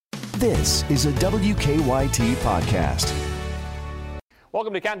This is a WKYT podcast.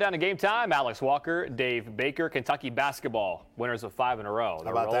 Welcome to Countdown to Game Time. Alex Walker, Dave Baker. Kentucky basketball, winners of 5 in a row.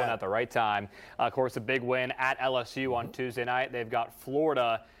 They're rolling at the right time. Of course, a big win at LSU on Tuesday night. They've got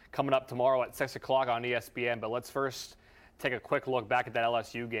Florida coming up tomorrow at 6 o'clock on ESPN. But let's first take a quick look back at that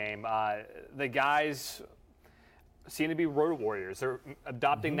LSU game. The guys seem to be road warriors. They're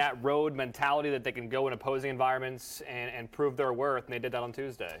adopting that road mentality that they can go in opposing environments and prove their worth, and they did that on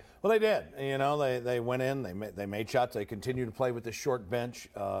Tuesday. Well, they did. You know, they went in, they made shots. They continue to play with the short bench.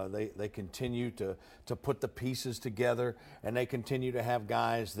 They continue to put the pieces together, and they continue to have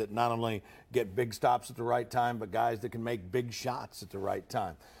guys that not only get big stops at the right time, but guys that can make big shots at the right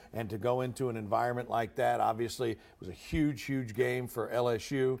time. And to go into an environment like that, obviously, it was a huge, huge game for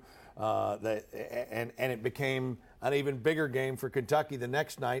LSU. And it became an even bigger game for Kentucky the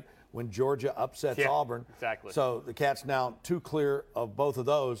next night when Georgia upsets Auburn. Exactly. So the Cats now 2 clear of both of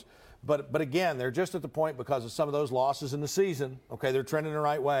those. But again, they're just at the point because of some of those losses in the season. Okay, they're trending the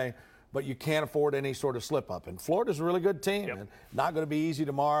right way, but you can't afford any sort of slip up. And Florida's a really good team. And not going to be easy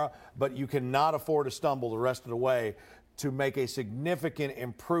tomorrow, but you cannot afford to stumble the rest of the way to make a significant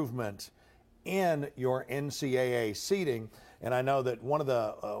improvement in your NCAA seeding. And I know that one of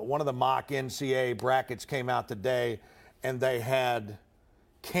the mock NCAA brackets came out today, and they had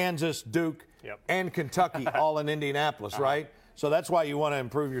Kansas, Duke, and Kentucky all in Indianapolis, right? So that's why you want to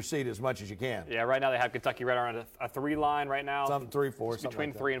improve your seed as much as you can. Yeah, right now they have Kentucky right around a 3 line right now. Something 3, 4, something between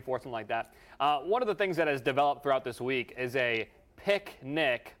like 3 and 4, something like that. One of the things that has developed throughout this week is a Pick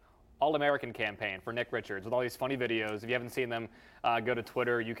Nick All-American campaign for Nick Richards with all these funny videos. If you haven't seen them, go to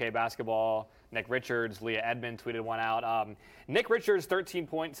Twitter, UK Basketball, Nick Richards, Leah Edmond tweeted one out. Nick Richards,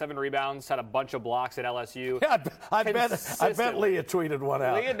 13.7 rebounds, had a bunch of blocks at LSU. Yeah, I bet Leah tweeted one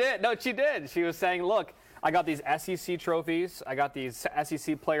out. Leah did. No, she did. She was saying, look, I got these SEC trophies. I got these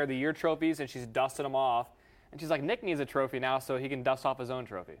SEC Player of the Year trophies, and she's dusting them off. And she's like, Nick needs a trophy now so he can dust off his own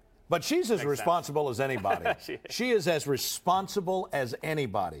trophy. But she's as responsible as anybody. She is as responsible as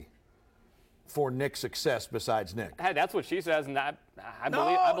anybody for Nick's success besides Nick. Hey, that's what she says, and I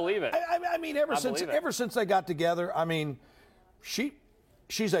believe it. I mean, ever since they got together, I mean,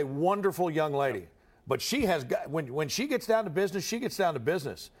 she's a wonderful young lady, but she has got when she gets down to business, she gets down to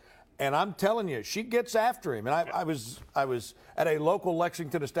business, and I'm telling you, she gets after him. And I was at a local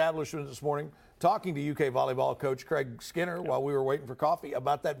Lexington establishment this morning talking to UK volleyball coach Craig Skinner while we were waiting for coffee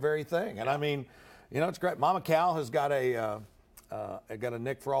about that very thing. And I mean, you know, it's great. Mama Cal has got I got a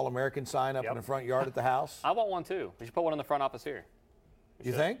Nick for All-American sign up in the front yard at the house. I want one, too. We should put one in the front office here.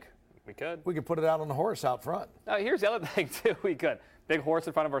 You think? We could. We could put it out on the horse out front. Here's the other thing, too. We could. Big horse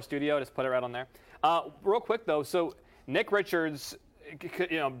in front of our studio. Just put it right on there. Real quick, though. So Nick Richards,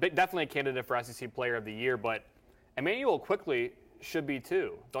 you know, definitely a candidate for SEC Player of the Year, but Emmanuel Quickly should be,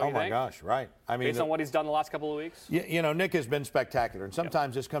 too. Don't you think? Oh, my gosh, right. I mean, based on what he's done the last couple of weeks? You know, Nick has been spectacular, and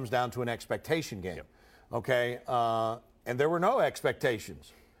sometimes this comes down to an expectation game. Okay? And there were no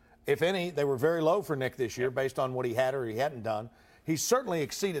expectations. If any, they were very low for Nick this year based on what he had or he hadn't done. He's certainly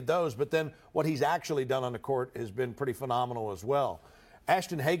exceeded those, but then what he's actually done on the court has been pretty phenomenal as well.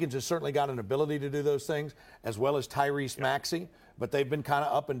 Ashton Hagans has certainly got an ability to do those things, as well as Tyrese Maxey, but they've been kind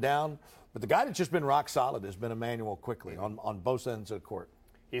of up and down. But the guy that's just been rock solid has been Emmanuel Quickly on both ends of the court.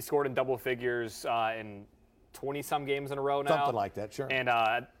 He's scored in double figures in 20-some games in a row now. Something like that, sure. And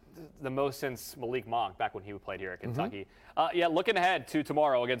the most since Malik Monk back when he played here at Kentucky. Looking ahead to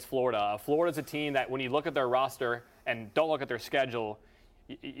tomorrow against Florida. Florida's a team that when you look at their roster and don't look at their schedule,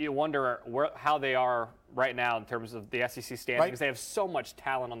 you wonder how they are right now in terms of the SEC standings. Right. They have so much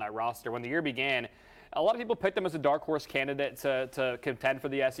talent on that roster. When the year began, a lot of people picked them as a dark horse candidate to contend for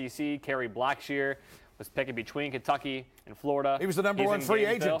the SEC. Kerry Blackshear was picking between Kentucky and Florida. He was the number 1 free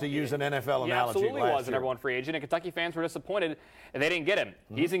agent, to use an NFL analogy. He absolutely was the number 1 free agent, and Kentucky fans were disappointed, and they didn't get him.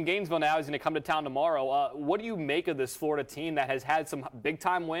 He's in Gainesville now. He's going to come to town tomorrow. What do you make of this Florida team that has had some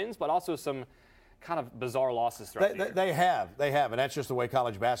big-time wins, but also some kind of bizarre losses throughout the year? They have, and that's just the way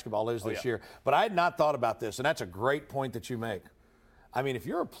college basketball is this year. But I had not thought about this, and that's a great point that you make. I mean, if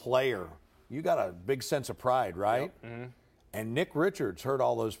you're a player, you got a big sense of pride, right? Yep. And Nick Richards heard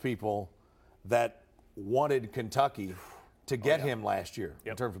all those people that wanted Kentucky to get him last year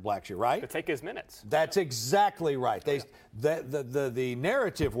in terms of Blackshear, right? To take his minutes. That's exactly right. The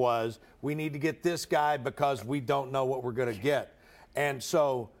narrative was we need to get this guy because we don't know what we're going to get. And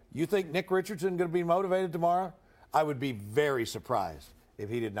so you think Nick Richardson going to be motivated tomorrow? I would be very surprised if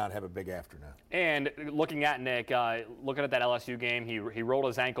he did not have a big afternoon. And looking at Nick, looking at that LSU game, he rolled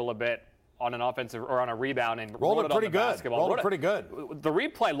his ankle a bit on an offensive or on a rebound and rolled it pretty good. Basketball. Rolled it pretty good. The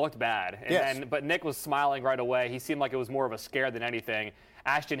replay looked bad, but Nick was smiling right away. He seemed like it was more of a scare than anything.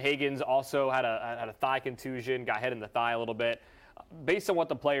 Ashton Higgins also had a thigh contusion, got hit in the thigh a little bit. Based on what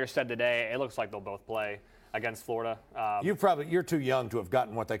the players said today, it looks like they'll both play against Florida. You're too young to have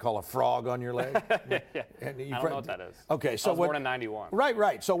gotten what they call a frog on your leg. Yeah. I don't know what that is. Okay, so I was born in 91.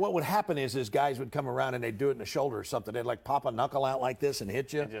 Right. So what would happen is guys would come around and they'd do it in the shoulder or something. They'd like pop a knuckle out like this and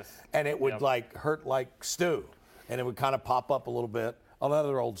hit you, and it would like hurt like stew, and it would kind of pop up a little bit.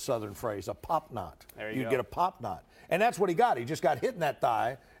 Another old Southern phrase, a pop knot. You'd get a pop knot. And that's what he got. He just got hit in that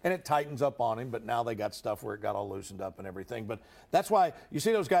thigh, and it tightens up on him, but now they got stuff where it got all loosened up and everything. But that's why you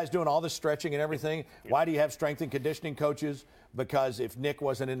see those guys doing all this stretching and everything. Why do you have strength and conditioning coaches? Because if Nick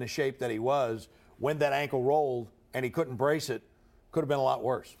wasn't in the shape that he was, when that ankle rolled and he couldn't brace it, could have been a lot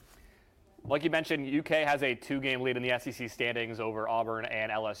worse. Like you mentioned, UK has a 2-game lead in the SEC standings over Auburn and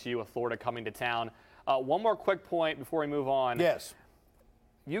LSU, with Florida coming to town. One more quick point before we move on. Yes.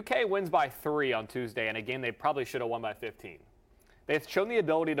 UK wins by 3 on Tuesday in a game they probably should have won by 15. They've shown the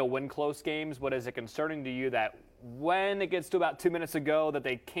ability to win close games, but is it concerning to you that when it gets to about 2 minutes to go that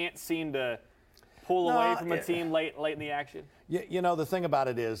they can't seem to pull away from a team late in the action? You know, the thing about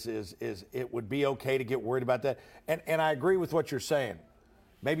it is it would be okay to get worried about that. And I agree with what you're saying.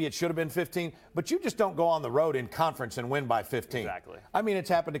 Maybe it should have been 15, but you just don't go on the road in conference and win by 15. Exactly. I mean, it's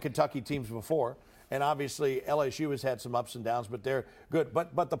happened to Kentucky teams before. And obviously, LSU has had some ups and downs, but they're good.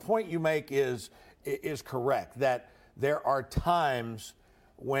 But the point you make is correct, that there are times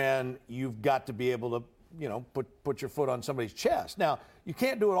when you've got to be able to, put your foot on somebody's chest. Now, you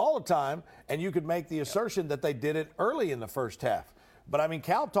can't do it all the time, and you could make the assertion that they did it early in the first half. But, I mean,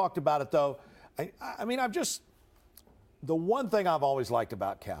 Cal talked about it, though. The one thing I've always liked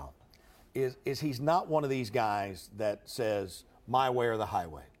about Cal is he's not one of these guys that says, my way or the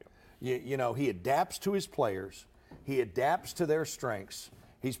highway. He adapts to his players. He adapts to their strengths.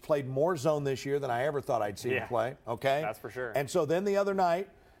 He's played more zone this year than I ever thought I'd see him play. Okay? That's for sure. And so then the other night,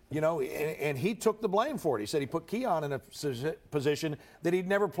 and he took the blame for it. He said he put Keon in a position that he'd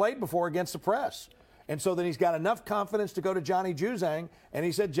never played before against the press. And so then he's got enough confidence to go to Johnny Juzang, and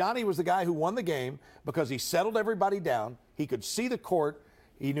he said Johnny was the guy who won the game because he settled everybody down. He could see the court.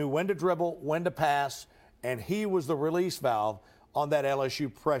 He knew when to dribble, when to pass, and he was the release valve on that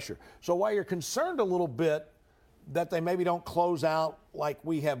LSU pressure. So while you're concerned a little bit that they maybe don't close out like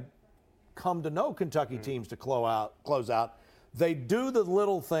we have come to know Kentucky teams to close out, they do the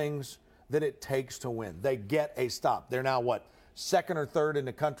little things that it takes to win. They get a stop. They're now, second or third in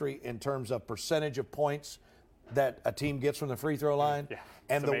the country in terms of percentage of points that a team gets from the free throw line. Yeah,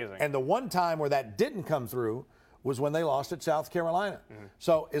 amazing. And the one time where that didn't come through was when they lost at South Carolina. Mm-hmm.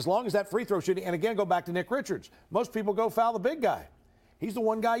 So as long as that free throw shooting, and again, go back to Nick Richards. Most people go foul the big guy. He's the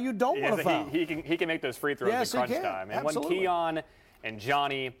one guy you don't want to foul. He can make those free throws in crunch time. And Absolutely. When Keon and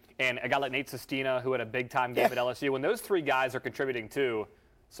Johnny and a guy like Nate Sestina, who had a big-time game at LSU, when those 3 guys are contributing too,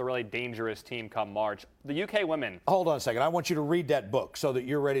 it's a really dangerous team come March. The UK women. Hold on a second. I want you to read that book so that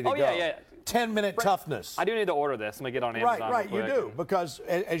you're ready to go. Yeah. 10-minute toughness. I do need to order this. I'm going to get on Amazon. Right, you do. Because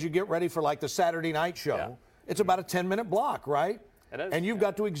as you get ready for the Saturday night show, it's about a 10-minute block, right? It is. And you've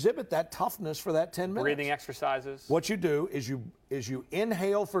got to exhibit that toughness for that 10 minutes. Breathing exercises. What you do is you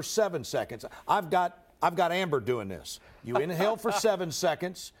inhale for 7 seconds. I've got Amber doing this. You inhale for 7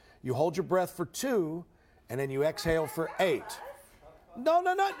 seconds, you hold your breath for 2, and then you exhale for 8. No.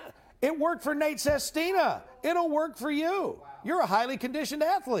 It worked for Nate Sestina. It'll work for you. You're a highly conditioned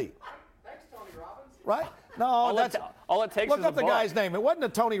athlete. Thanks, Tony Robbins. Right? No, all it takes look is up the book. guy's name. It wasn't the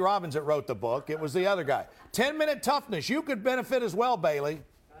Tony Robbins that wrote the book. It was the other guy. 10-minute toughness. You could benefit as well, Bailey.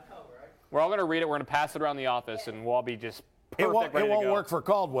 We're all going to read it. We're going to pass it around the office, and we'll all be just perfect. It won't work for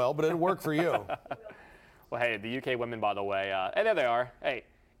Caldwell, but it'll work for you. Well, hey, the UK women, by the way, and there they are. Hey,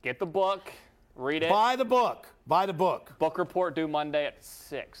 get the book, read it. Buy the book. Book report due Monday at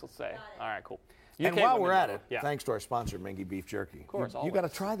 6, let's say. All right, cool. And while we're at it, thanks to our sponsor, Mingy Beef Jerky. Of course, you got to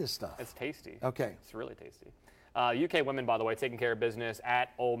try this stuff. It's tasty. Okay. It's really tasty. UK women, by the way, taking care of business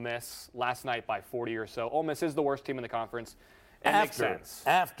at Ole Miss last night by 40 or so. Ole Miss is the worst team in the conference. It makes sense.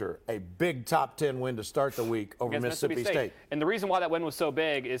 After a big top 10 win to start the week over Mississippi State. And the reason why that win was so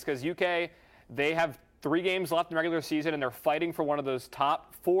big is because UK, they have 3 games left in the regular season, and they're fighting for one of those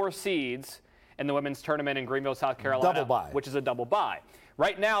top 4 seeds in the women's tournament in Greenville, South Carolina. Double bye. Which is a double bye.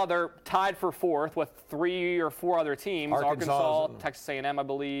 Right now, they're tied for 4th with 3 or 4 other teams. Arkansas, Texas A&M, I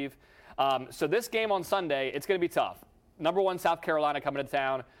believe. So this game on Sunday, it's going to be tough. Number 1, South Carolina coming to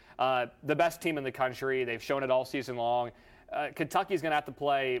town. The best team in the country. They've shown it all season long. Kentucky's going to have to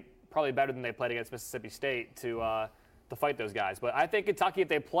play probably better than they played against Mississippi State to to fight those guys. But I think Kentucky, if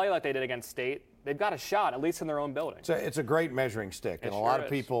they play like they did against State, they've got a shot, at least in their own building. It's a great measuring stick, and a lot of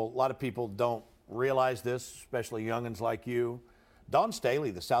people don't realize this, especially youngins like you. Dawn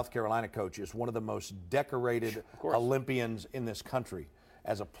Staley, the South Carolina coach, is one of the most decorated Olympians in this country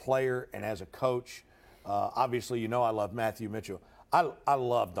as a player and as a coach. Obviously, I love Matthew Mitchell. I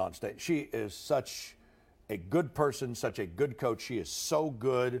love Dawn Staley. She is such a good person, such a good coach. She is so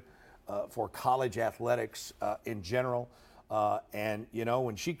good for college athletics in general. And,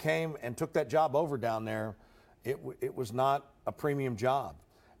 when she came and took that job over down there, it was not a premium job.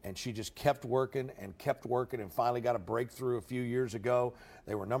 And she just kept working and finally got a breakthrough a few years ago.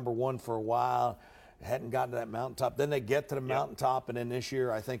 They were number one for a while, hadn't gotten to that mountaintop. Then they get to the mountaintop, and then this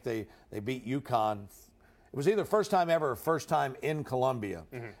year I think they beat UConn. It was either first time ever or first time in Columbia.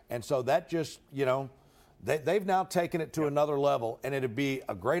 Mm-hmm. And so that just, they've now taken it to another level, and it'd be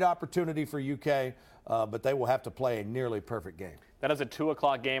a great opportunity for UK, but they will have to play a nearly perfect game. That is a 2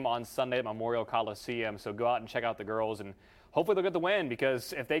 o'clock game on Sunday at Memorial Coliseum, so go out and check out the girls, and hopefully they'll get the win,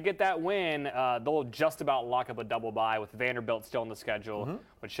 because if they get that win, they'll just about lock up a double bye with Vanderbilt still on the schedule,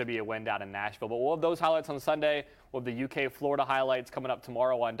 which should be a win down in Nashville. But we'll have those highlights on Sunday. We'll have the UK-Florida highlights coming up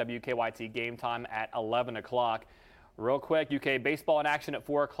tomorrow on WKYT Game Time at 11 o'clock. Real quick, UK baseball in action at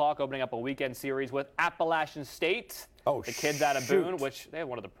 4 o'clock, opening up a weekend series with Appalachian State. The kids out of Boone, which they have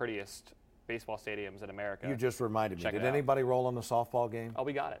one of the prettiest baseball stadiums in America. You just reminded me. Did anybody roll on the softball game? Oh,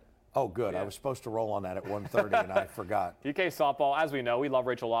 we got it. Oh, good. Yeah. I was supposed to roll on that at 1:30, and I forgot. UK softball, as we know, we love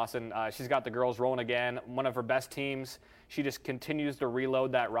Rachel Lawson. She's got the girls rolling again. One of her best teams. She just continues to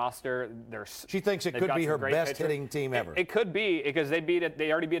reload that roster. She thinks it could be her best hitting team ever. It could be, because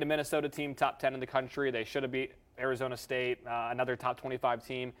they already beat a Minnesota team, top 10 in the country. They should have beat Arizona State, another top 25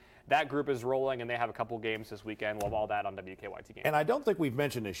 team. That group is rolling, and they have a couple games this weekend. We'll have all that on WKYT Game. And I don't think we've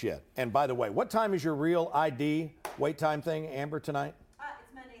mentioned this yet. And by the way, what time is your real ID wait time thing, Amber, tonight?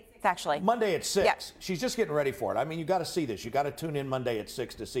 It's Monday at 6. Actually. Monday at 6. Yep. She's just getting ready for it. I mean, you got to see this. You got to tune in Monday at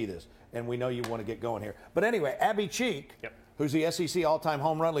 6 to see this. And we know you want to get going here. But anyway, Abby Cheek, who's the SEC all-time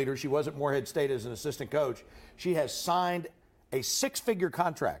home run leader, she was at Morehead State as an assistant coach. She has signed a 6-figure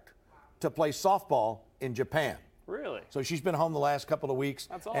contract to play softball in Japan. Really? So she's been home the last couple of weeks.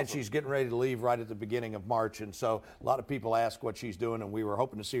 That's awesome. And she's getting ready to leave right at the beginning of March. And so a lot of people ask what she's doing, and we were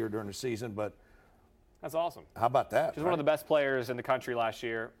hoping to see her during the season, but that's awesome. How about that? She's one of the best players in the country last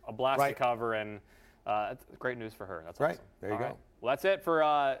year. A blast to cover, and great news for her. That's awesome. There you go. Right. Well, that's it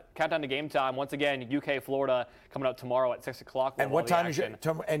for Countdown to Game Time. Once again, UK Florida coming up tomorrow at 6 o'clock. And what time is it?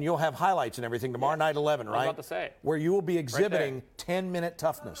 And you'll have highlights and everything tomorrow night, 11, right? I was about to say. Where you will be exhibiting 10-minute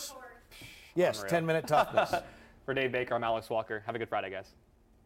toughness. Yes, 10-minute toughness. For Dave Baker, I'm Alex Walker. Have a good Friday, guys.